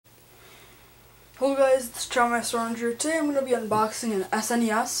Hello guys, it's Master Ranger. Today I'm going to be unboxing an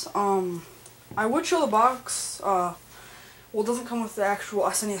SNES. I would show the box, well it doesn't come with the actual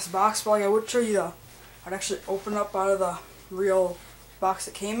SNES box, but like I would show you I'd actually open up out of the real box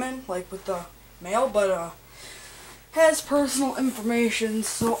it came in, like with the mail, but has personal information,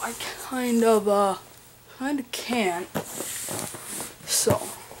 so I kind of can't. So,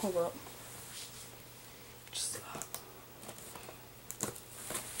 hold up.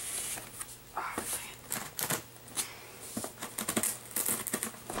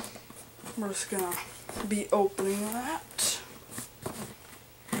 We're just gonna be opening that.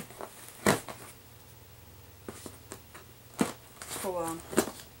 Hold on.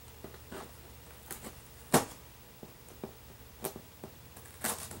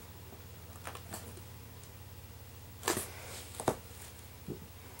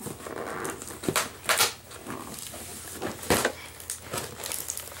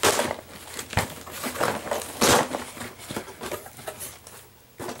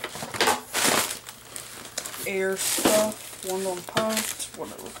 Air stuff, one parts,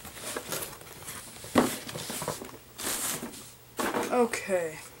 whatever.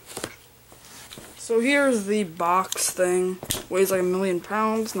 Okay. So here's the box thing. Weighs like 1,000,000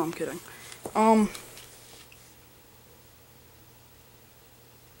 pounds. No, I'm kidding. Yeah.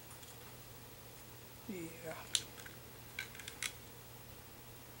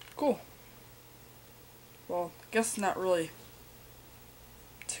 Cool. Well, I guess not really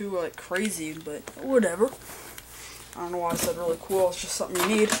too like crazy, but whatever. I don't know why I said really cool, it's just something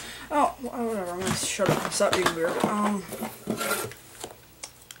you need. Oh, whatever, I'm gonna shut up, stop being weird.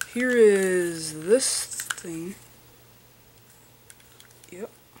 Here is this thing. Yep.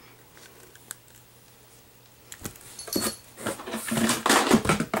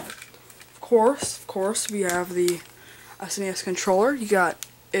 Of course, we have the SNES controller. You got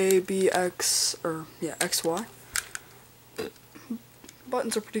A, B, X, or, yeah, X, Y.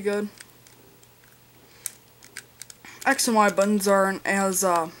 Buttons are pretty good. X and Y buttons aren't as,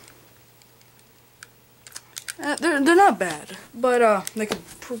 they're not bad, but, they could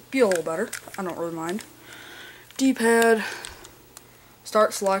be a little better. I don't really mind. D-pad,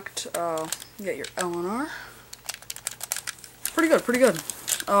 start, select, you get your L and R. Pretty good.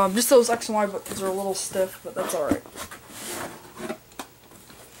 Just those X and Y buttons are a little stiff, but that's alright.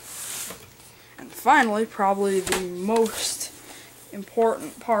 And finally, probably the most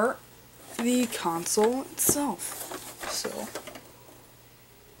important part, the console itself. So,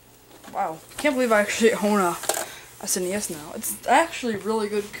 wow, can't believe I actually own a SNES now. It's actually really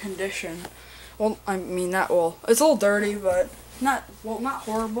good condition. Well, I mean not well. It's a little dirty, but not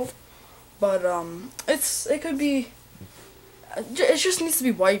horrible. But it could be. It just needs to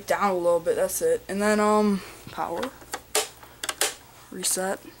be wiped down a little bit. That's it. And then power,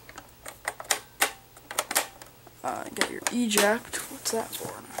 reset. Get your eject. What's that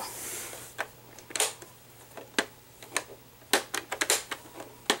for now?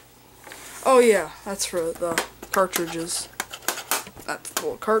 Oh yeah, that's for the cartridges. That's the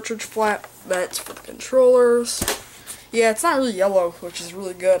little cartridge flap. That's for the controllers. Yeah, it's not really yellow, which is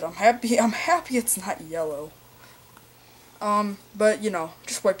really good. I'm happy it's not yellow. But you know,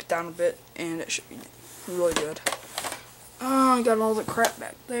 just wiped it down a bit and it should be really good. I got all the crap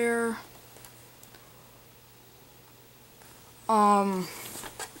back there.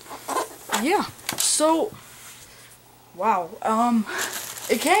 Yeah. So wow.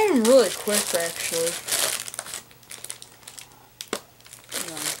 It came really quick, actually.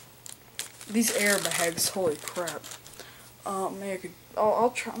 These airbags, holy crap. Maybe I'll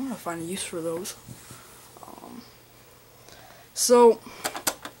try. I'm gonna find a use for those. So,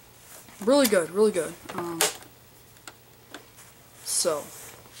 really good. So,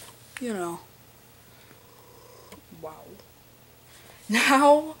 you know, wow.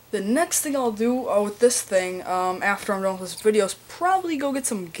 Now, the next thing I'll do with this thing, after I'm done with this video, is probably go get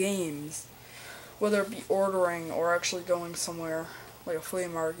some games. Whether it be ordering or actually going somewhere, like a flea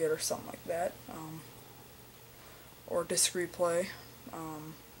market or something like that. Or disc replay.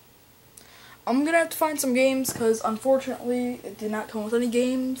 I'm gonna have to find some games, because unfortunately, it did not come with any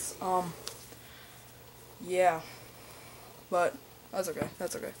games. Yeah. But, that's okay.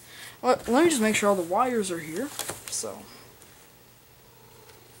 Well, let me just make sure all the wires are here. So.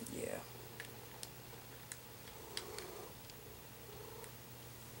 Yeah.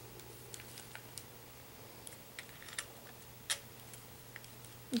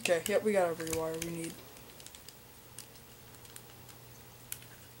 Okay, yep, we got every wire we need.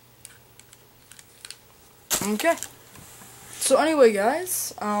 Okay. So anyway,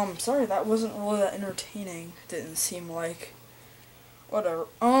 guys, sorry that wasn't really that entertaining. Didn't seem like. Whatever.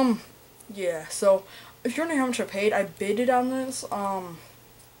 yeah, so if you're wondering how much I paid, I bidded on this.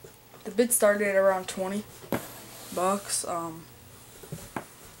 The bid started at around $20.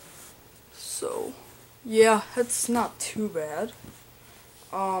 So yeah, that's not too bad.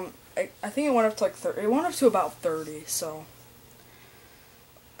 I think it went up to like 30. It went up to about 30. So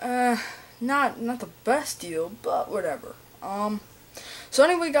not the best deal, but whatever. So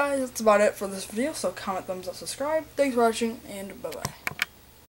anyway, guys, that's about it for this video. So comment, thumbs up, subscribe. Thanks for watching, and bye bye.